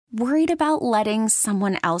Worried about letting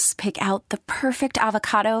someone else pick out the perfect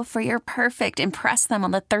avocado for your perfect impress them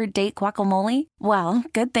on the third date guacamole? Well,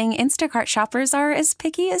 good thing Instacart shoppers are as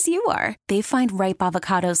picky as you are. They find ripe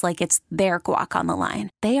avocados like it's their guac on the line.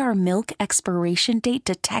 They are milk expiration date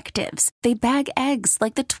detectives. They bag eggs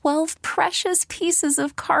like the 12 precious pieces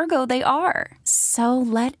of cargo they are. So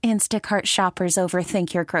let Instacart shoppers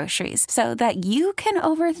overthink your groceries so that you can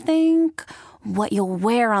overthink what you'll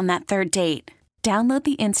wear on that third date. Download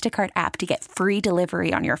the Instacart app to get free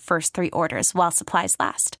delivery on your first 3 orders while supplies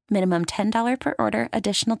last. Minimum $10 per order.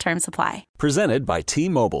 Additional terms apply. Presented by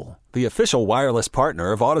T-Mobile, the official wireless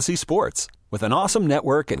partner of Odyssey Sports. With an awesome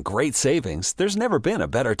network and great savings, there's never been a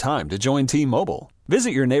better time to join T-Mobile. Visit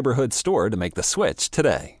your neighborhood store to make the switch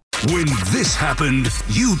today. When this happened,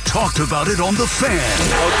 you talked about it on The Fan.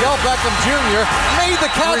 Odell Beckham Jr. made the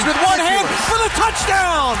catch with one hand for the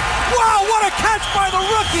touchdown. Wow, what a catch by the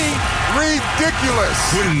rookie. Ridiculous.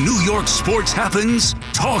 When New York sports happens,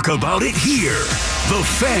 talk about it here. The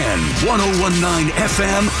Fan, 101.9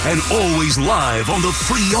 FM, and always live on the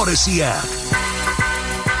free Odyssey app.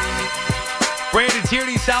 Brandon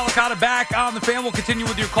Tierney, Salicata back on The Fan. We'll continue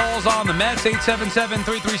with your calls on the Mets,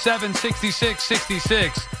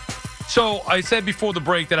 877-337-6666. So I said before the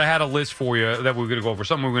break that I had a list for you that we were going to go over,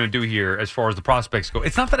 something we're going to do here as far as the prospects go.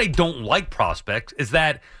 It's not that I don't like prospects. It's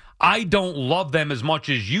that I don't love them as much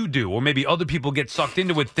as you do, or maybe other people get sucked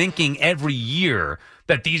into it thinking every year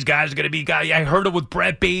that these guys are going to be guys. I heard it with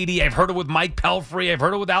Brett Beatty. I've heard it with Mike Pelfrey. I've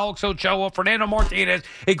heard it with Alex Ochoa, Fernando Martinez.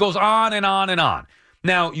 It goes on and on and on.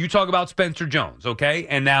 Now, you talk about Spencer Jones, okay?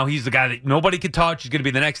 And now he's the guy that nobody could touch. He's going to be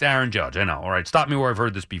the next Aaron Judge. I know. All right, stop me where I've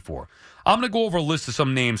heard this before. I'm going to go over a list of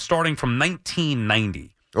some names starting from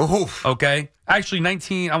 1990. Oh, okay. Actually,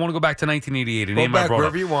 I want to go back to 1988. Go back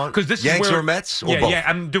wherever you want. Because this Yanks is where, or Mets or both? Yeah,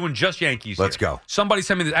 I'm doing just Yankees. Let's here. go. Somebody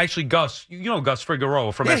sent me this. Actually, Gus, you know Gus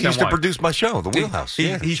Figueroa from SNY. He used to produce my show, The Wheelhouse.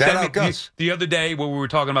 He Shout sent out me Gus. the other day when we were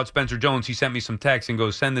talking about Spencer Jones. He sent me some text and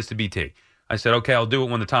goes, "Send this to BT." I said, "Okay, I'll do it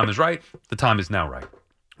when the time is right." The time is now right.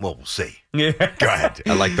 Well, we'll see. Yeah. Go ahead.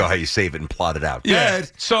 I like how you save it and plot it out. Yeah.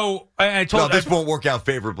 So I told. No, this won't work out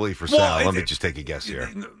favorably for Sal. Let me just take a guess here.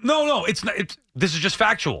 No, it's not. This is just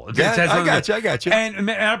factual. I got you. And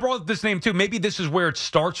I brought up this name too. Maybe this is where it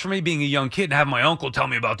starts for me, being a young kid, and have my uncle tell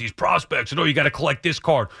me about these prospects. And you got to collect this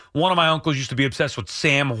card. One of my uncles used to be obsessed with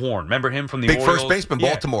Sam Horn. Remember him from the Big Orioles? first baseman,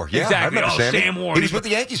 Baltimore. Yeah, exactly. I remember Sam Horn. He was with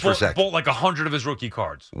the Yankees for a second. Bought like 100 of his rookie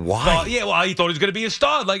cards. Why? He thought he was going to be a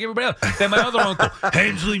stud like everybody else. Then my other uncle,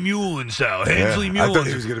 Hensley Mullins, Hensley Mullins. I thought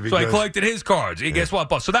he was going to be So good. I collected his cards. And guess what?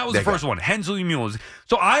 So that was the first one, Hensley Mullins.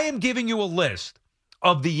 So I am giving you a list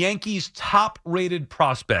of the Yankees' top-rated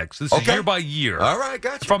prospects. This is year by year. All right,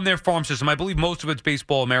 gotcha. From their farm system. I believe most of it's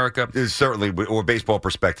Baseball America. It's certainly, or Baseball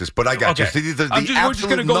Prospectus, but I got you. So the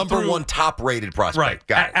absolute number one top-rated prospect.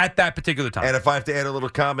 Right, at that particular time. And if I have to add a little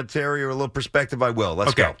commentary or a little perspective, I will.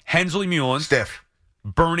 Let's go. Hensley Mullins. Stiff.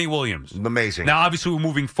 Bernie Williams. Amazing. Now, obviously, we're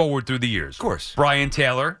moving forward through the years. Of course. Brian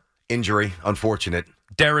Taylor. Injury, unfortunate.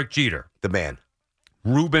 Derek Jeter. The man.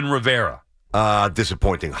 Ruben Rivera.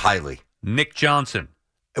 Disappointing, highly. Nick Johnson.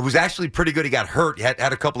 It was actually pretty good. He got hurt. He had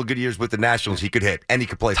a couple of good years with the Nationals. He could hit, and he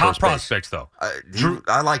could play top first base. Prospects, though.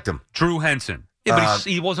 I liked him. Drew Henson. Yeah, but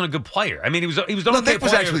he wasn't a good player. I mean, he was an okay player. Nick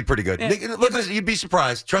was actually pretty good. Yeah. Nick, you'd be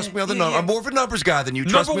surprised. Trust me on the numbers. I'm more of a numbers guy than you.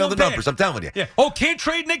 Trust me on the numbers. I'm telling you. Yeah. Can't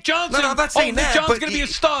trade Nick Johnson. No, I'm not saying Nick that. Johnson's going to be a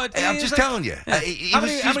stud. I'm just telling you. Yeah. How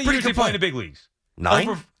many years did he play in the big leagues?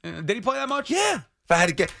 9. Did he play that much? Yeah. If I had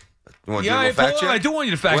to get. You want to do a I little fact check? do want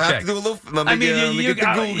you to fact check. We'll have to do a little. Let me get the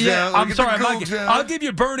Googs out. I'm sorry. I'll give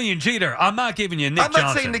you Bernie and Jeter. I'm not giving you Nick Johnson. I'm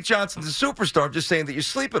not saying Nick Johnson's a superstar. I'm just saying that you're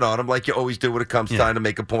sleeping on him like you always do when it comes time to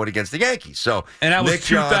make a point against the Yankees. So, and that was Nick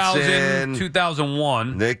 2000,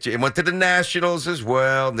 2001. He went to the Nationals as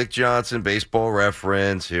well. Nick Johnson, Baseball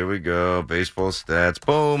Reference. Here we go. Baseball stats.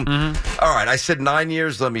 Boom. Mm-hmm. All right. I said 9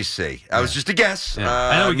 years. Let me see. I was just a guess. Yeah.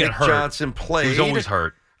 I know he got hurt. Nick Johnson played. He was always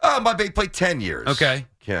hurt. My baby played 10 years. Okay.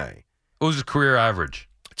 What was his career average?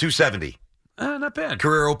 270. Not bad.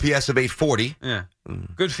 Career OPS of 840. Yeah.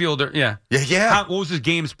 Good fielder. Yeah. Yeah. What was his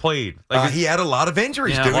games played? He had a lot of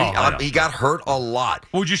injuries, dude. He got hurt a lot.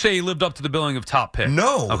 Would you say he lived up to the billing of top pick?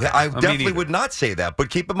 No. Okay. I definitely would not say that.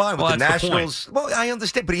 But keep in mind, with the Nationals, I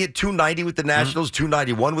understand, but he had 290 with the Nationals,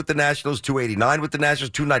 291 with the Nationals, 289 with the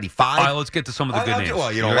Nationals, 295. All right, let's get to some of the good names.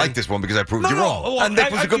 Well, you don't like this one because I proved you wrong. And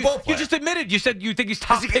Nick was a good ball player. You just admitted. You said you think he's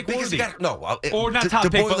top pick worthy. Or not top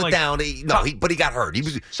pick, to boil it down, but he got hurt. He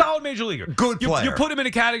was solid major leaguer. Good player. You put him in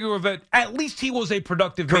a category of at least he was a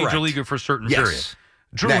productive major leaguer for a certain period.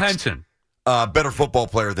 Drew Henson. Better football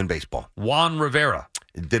player than baseball. Juan Rivera.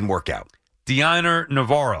 It didn't work out. Deiner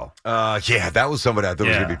Navarro. Yeah, that was somebody I thought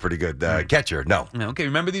was going to be pretty good. Catcher, no. Okay,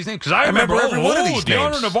 remember these names? Because I remember every one of these names.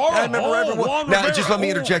 Deiner Navarro. I remember every one. Juan Now, Rivera. just let me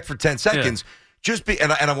interject for 10 seconds.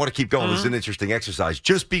 And I want to keep going. This is an interesting exercise.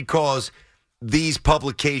 Just because these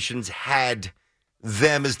publications had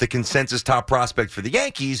them as the consensus top prospect for the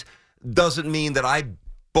Yankees doesn't mean that I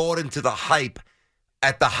bought into the hype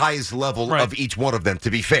at the highest level of each one of them, to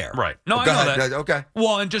be fair. Right. No, I Go know ahead. that. Okay.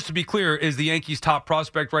 Well, and just to be clear, is the Yankees' top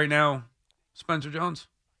prospect right now Spencer Jones?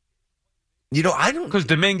 You know, I don't... Because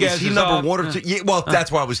Dominguez is he is number up? 1 or 2? Yeah, well,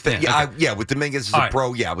 that's what I was thinking. Okay. With Dominguez as a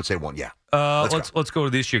pro, I would say 1, yeah. Let's go to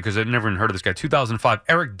this year because I've never even heard of this guy. 2005,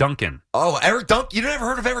 Eric Duncan. Oh, Eric Duncan? You never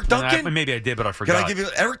heard of Eric Duncan? Maybe I did, but I forgot. Can I give you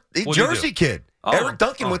Eric? Jersey kid. Oh, Eric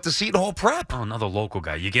Duncan went to Seton Hall Prep. Oh, another local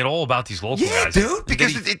guy. You get all about these local guys. Yeah, dude,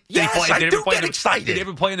 because I do get excited. Did they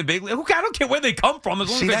ever play in the big league? I don't care where they come from as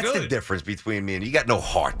long as they're that's good. the difference between me and you. You got no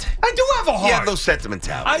heart. I do have a heart. You have no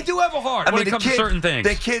sentimentality. I do have a heart when it comes to certain things.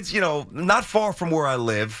 The kids, not far from where I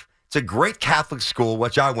live. It's a great Catholic school,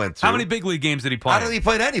 which I went to. How many big league games did he play? I don't think he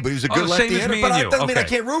played any, but he was a good left-hander. But that doesn't mean I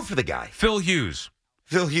can't root for the guy. Phil Hughes.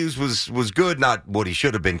 Phil Hughes was good, not what he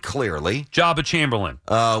should have been, clearly. Jabba Chamberlain.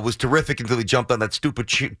 Was terrific until he jumped on that stupid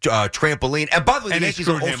trampoline. And by the way, the Yankees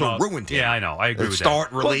also ruined him. Yeah, I know. I agree with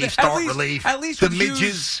start that. Relief. At least the with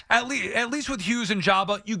midges. At least with Hughes and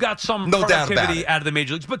Jabba, you got some no productivity out of the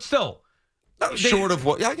major leagues. But still. Short of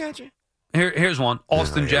what? Yeah, I got you. Here's one.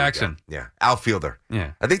 Austin Jackson. Yeah. Outfielder.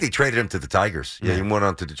 Yeah. I think they traded him to the Tigers. Yeah, he went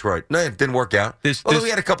on to Detroit. No, it didn't work out. Although he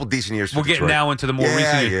had a couple decent years for We're getting now into the more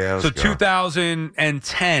recent years. Yeah, so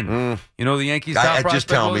 2010. You know the Yankees top prospect just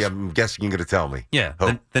tell was? me. I'm guessing you're going to tell me. Yeah.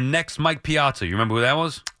 The next Mike Piazza. You remember who that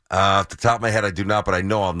was? Off the top of my head, I do not, but I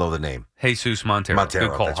know I'll know the name. Jesus Montero.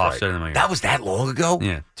 Good call. That's right. That was that long ago?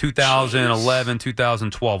 Yeah. 2011,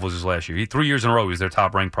 2012 was his last year. 3 years in a row, he was their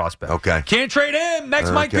top-ranked prospect. Okay. Can't trade him.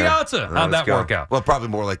 Next Mike Piazza. How'd that work out? Well, probably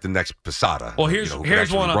more like the next Posada. Well, here's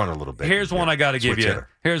one. Run a little bit. Here's one I got to give you.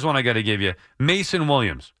 Here's one I got to give you. Mason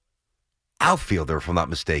Williams. Outfielder, if I'm not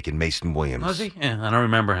mistaken, Mason Williams. Was he? Yeah, I don't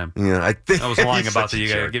remember him. Yeah, I think I was lying about that. You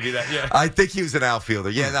got to give you that. Yeah. I think he was an outfielder.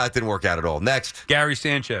 Yeah, no, it didn't work out at all. Next. Gary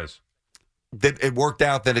Sanchez. It worked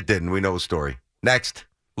out, then it didn't. We know his story. Next.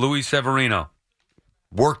 Luis Severino.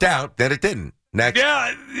 Worked out, then it didn't. Next.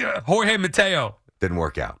 Yeah. Jorge Mateo. Didn't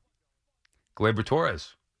work out. Gleyber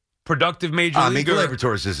Torres. Productive major leaguer. Gleyber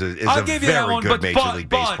Torres is a very good Major League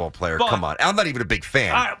Baseball player. Come on. I'm not even a big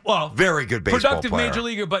fan. Very good baseball player. Productive major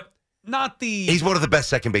leaguer, but not the... He's one of the best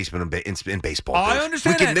second basemen in baseball. I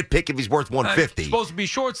understand We can nitpick if he's worth 150. He's supposed to be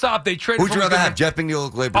shortstop. They traded Who'd you rather have, Jeff McNeil or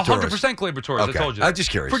Gleyber Torres? 100% Gleyber Torres, okay. I told you. I'm just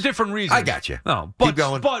curious. For different reasons. I got you. No, Keep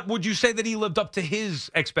going. But would you say that he lived up to his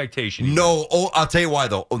expectation? No. I'll tell you why,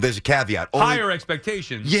 though. There's a caveat. Higher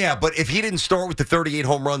expectations. Yeah, but if he didn't start with the 38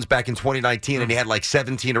 home runs back in 2019 and he had like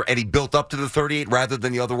 17 and he built up to the 38 rather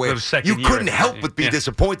than the other way, you couldn't help but be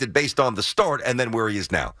disappointed based on the start and then where he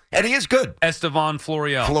is now. And he is good. Estevan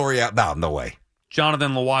Florial. No way.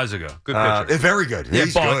 Jonathan Loizaga. Good pitcher. Very good.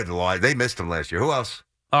 He's good. They missed him last year. Who else?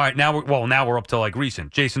 All right, now we're up to like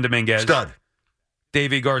recent. Jason Dominguez. Stud.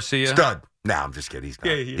 Davey Garcia. Stud. No, I'm just kidding. He's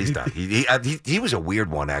not. He's done. He was a weird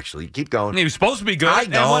one, actually. Keep going. He was supposed to be good. I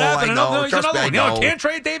know. And what happened? I know. He's another one. I know. Can't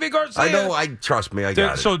trade Davey Garcia. I know. Trust me. I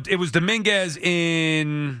got it. So it was Dominguez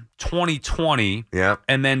in 2020. Yeah.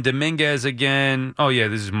 And then Dominguez again. Oh, yeah,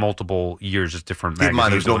 this is multiple years, just different Keep in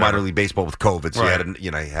mind, magazines. there was no minor league baseball with COVID, so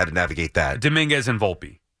you had to navigate that. Dominguez and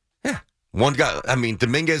Volpe. Yeah. One guy,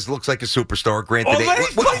 Dominguez looks like a superstar. Granted,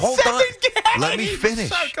 hold on. Let me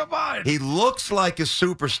finish. Come on. He looks like a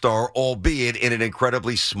superstar, albeit in an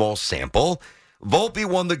incredibly small sample. Volpe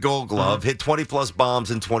won the Gold Glove, hit 20-plus bombs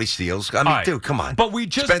and 20 steals. Dude, come on. But we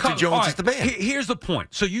just Spencer Jones is the man. Here's the point.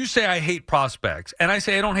 So you say I hate prospects, and I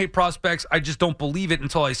say I don't hate prospects. I just don't believe it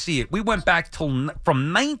until I see it. We went back from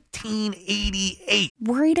 1988.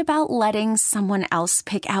 Worried about letting someone else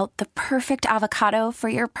pick out the perfect avocado for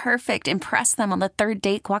your perfect impress them on the third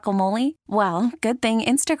date guacamole? Well, good thing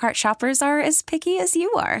Instacart shoppers are as picky as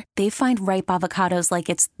you are. They find ripe avocados like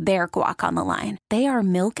it's their guac on the line. They are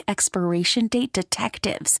milk expiration date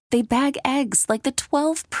detectives. They bag eggs like the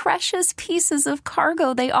 12 precious pieces of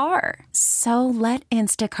cargo they are. So let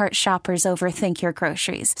Instacart shoppers overthink your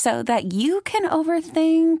groceries so that you can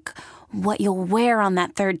overthink what you'll wear on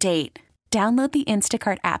that third date. Download the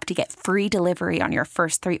Instacart app to get free delivery on your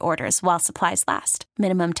first 3 orders while supplies last.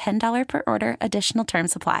 Minimum $10 per order. Additional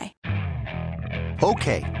terms apply.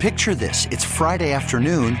 Okay, picture this. It's Friday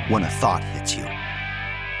afternoon when a thought hits you.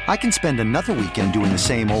 I can spend another weekend doing the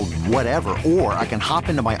same old whatever, or I can hop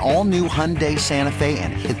into my all-new Hyundai Santa Fe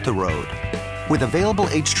and hit the road. With available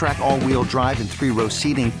H-Track all-wheel drive and 3-row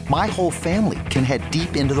seating, my whole family can head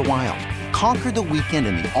deep into the wild. Conquer the weekend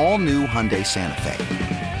in the all-new Hyundai Santa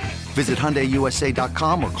Fe. Visit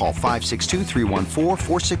HyundaiUSA.com or call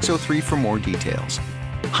 562-314-4603 for more details.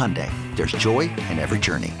 Hyundai, there's joy in every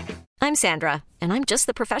journey. I'm Sandra, and I'm just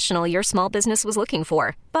the professional your small business was looking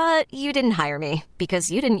for. But you didn't hire me because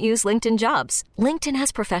you didn't use LinkedIn Jobs. LinkedIn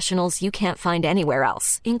has professionals you can't find anywhere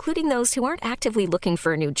else, including those who aren't actively looking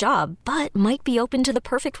for a new job, but might be open to the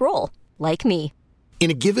perfect role, like me. In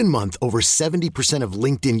a given month, over 70% of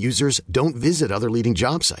LinkedIn users don't visit other leading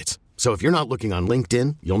job sites. So if you're not looking on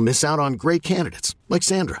LinkedIn, you'll miss out on great candidates like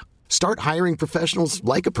Sandra. Start hiring professionals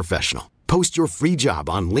like a professional. Post your free job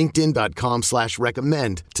on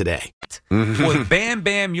linkedin.com/recommend today. With Bam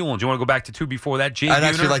Bam Yulin. Do you want to go back to two before that? Jay I'd Buhner,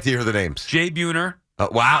 actually like to hear the names. Jay Buhner.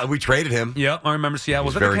 Wow, we traded him. Yep, I remember Seattle.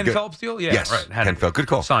 Was that the Ken Phelps deal? Yeah, yes, right. Ken Phelps. Good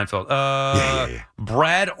call. Seinfeld. Yeah.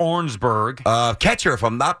 Brad Ornsberg. Catcher, if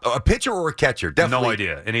I'm not a pitcher or a catcher, definitely. No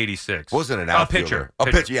idea. In '86, wasn't an outfielder. A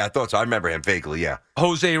pitcher. Yeah, I thought so. I remember him vaguely. Yeah.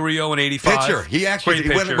 Jose Rio in '85. Pitcher. He actually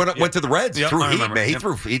went to the Reds. Yep, threw I heat, remember. man. Yep.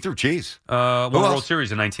 He threw cheese. Won the World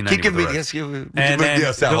Series in 1990. Keep giving me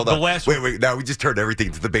hold on. Last wait. Now we just turned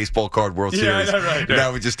everything to the baseball card World Series. Right.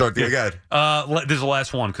 Now we just start the again. This is the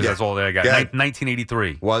last one because that's all that I got. 1983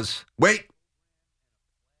 Wait.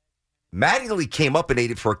 Mattingly came up in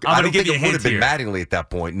 80 for. I don't think it would have been Mattingly at that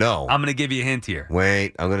point. No. I'm going to give you a hint here.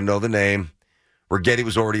 Wait, I'm going to know the name. Rigetti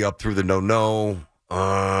was already up through the no.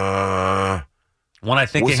 When I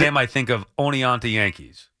think of him, I think of Oneonta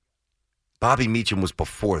Yankees. Bobby Meacham was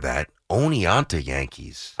before that. Oneonta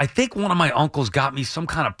Yankees. I think one of my uncles got me some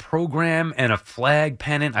kind of program and a flag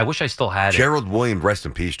pennant. I wish I still had it. Gerald Williams, rest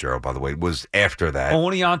in peace, Gerald, by the way, was after that.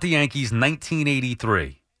 Oneonta Yankees,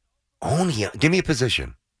 1983. Give me a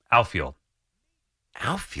position. Outfielder.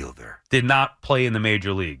 Did not play in the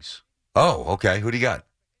major leagues. Oh, okay. Who do you got?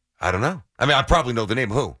 I don't know. I mean, I probably know the name.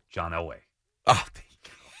 Who? John Elway.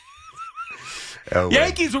 Oh,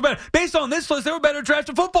 Yankees were better. Based on this list, they were better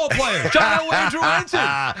drafted football players. John Elway and Drew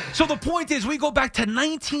Henson. So the point is, we go back to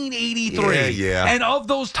 1983. Yeah. And of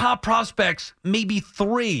those top prospects, maybe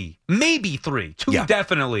three, two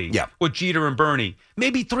definitely, with Jeter and Bernie.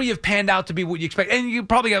 Maybe three have panned out to be what you expect. And you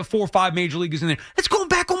probably got 4 or 5 major leaguers in there. It's going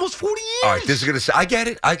back almost 40 years. All right, this is going to say, I get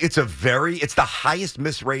it. It's the highest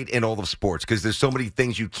miss rate in all of sports because there's so many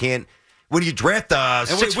things you can't. When you draft we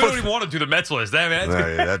don't even want to do the Mets list.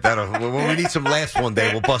 When we need some laughs one day,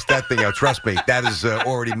 we'll bust that thing out. Trust me, that is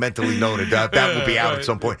already mentally noted. That will be out at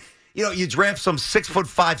some point. You know, you draft some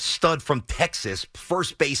 6'5" stud from Texas,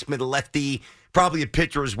 first baseman, lefty, probably a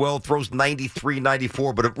pitcher as well, throws 93,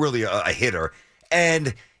 94, but really a hitter.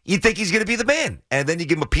 And you think he's going to be the man. And then you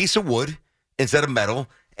give him a piece of wood instead of metal,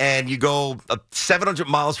 and you go 700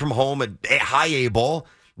 miles from home at high A ball.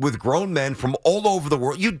 With grown men from all over the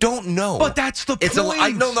world. You don't know. But that's the point.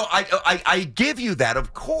 I give you that,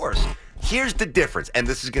 of course. Here's the difference. And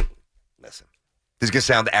this is going to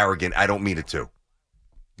sound arrogant. I don't mean it to.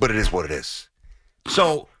 But it is what it is.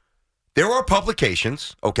 So there are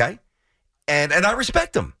publications, okay? And I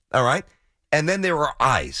respect them, all right? And then there are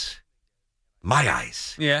eyes. My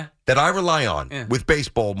eyes. Yeah. That I rely on with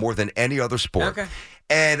baseball more than any other sport. Okay.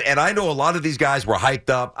 And I know a lot of these guys were hyped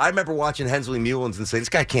up. I remember watching Hensley Mullins and saying, this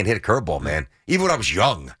guy can't hit a curveball, man. Even when I was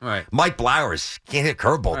young. Right. Mike Blowers can't hit a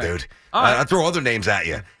curveball, dude. I'll throw other names at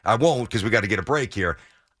you. I won't because we got to get a break here.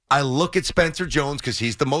 I look at Spencer Jones because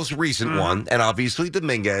he's the most recent one, and obviously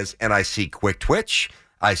Dominguez, and I see quick twitch.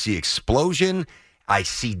 I see explosion. I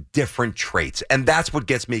see different traits, and that's what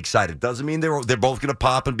gets me excited. Doesn't mean they're both going to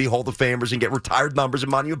pop and be Hall of Famers and get retired numbers in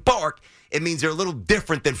Monument Park. It means they're a little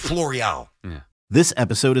different than Florial. Yeah. This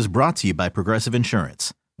episode is brought to you by Progressive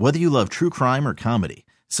Insurance. Whether you love true crime or comedy,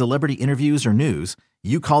 celebrity interviews or news,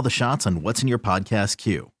 you call the shots on what's in your podcast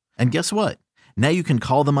queue. And guess what? Now you can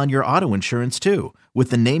call them on your auto insurance too with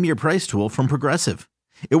the Name Your Price tool from Progressive.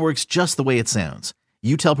 It works just the way it sounds.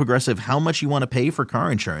 You tell Progressive how much you want to pay for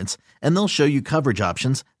car insurance, and they'll show you coverage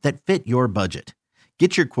options that fit your budget.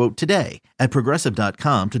 Get your quote today at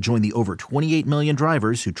Progressive.com to join the over 28 million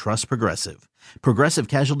drivers who trust Progressive. Progressive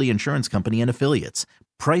Casualty Insurance Company and Affiliates.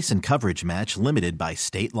 Price and coverage match limited by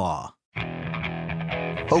state law.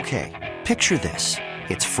 Okay, picture this.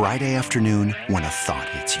 It's Friday afternoon when a thought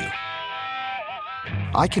hits you.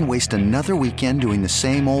 I can waste another weekend doing the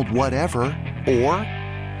same old whatever, or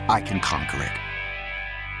I can conquer it.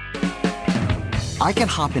 I can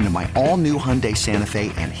hop into my all-new Hyundai Santa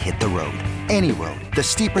Fe and hit the road. Any road. The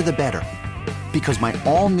steeper, the better. Because my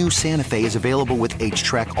all-new Santa Fe is available with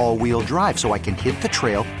H-Track all-wheel drive, so I can hit the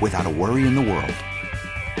trail without a worry in the world.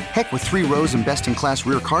 Heck, with 3 rows and best-in-class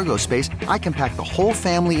rear cargo space, I can pack the whole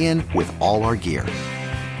family in with all our gear.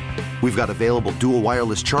 We've got available dual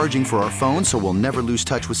wireless charging for our phones, so we'll never lose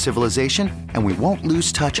touch with civilization, and we won't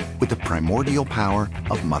lose touch with the primordial power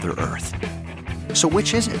of Mother Earth. So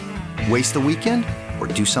which is it? Waste the weekend or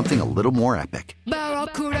do something a little more epic?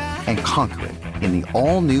 And conquer it in the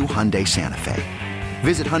all-new Hyundai Santa Fe.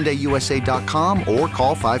 Visit HyundaiUSA.com or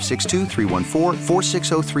call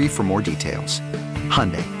 562-314-4603 for more details.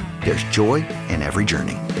 Hyundai, there's joy in every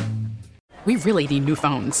journey. We really need new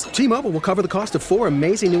phones. T-Mobile will cover the cost of 4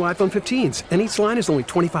 amazing new iPhone 15s, and each line is only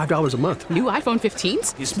 $25 a month. New iPhone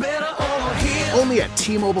 15s? It's better over here. Only at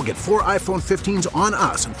T-Mobile, get 4 iPhone 15s on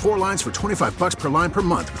us and 4 lines for $25 per line per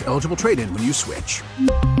month with eligible trade-in when you switch.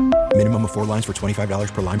 Minimum of 4 lines for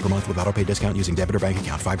 $25 per line per month with autopay discount using debit or bank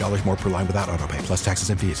account. $5 more per line without autopay, plus taxes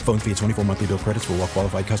and fees. Phone fee at 24 monthly bill credits for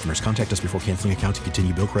well-qualified customers. Contact us before canceling account to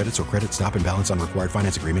continue bill credits or credit stop and balance on required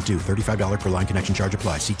finance agreement due. $35 per line connection charge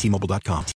applies. See T-Mobile.com.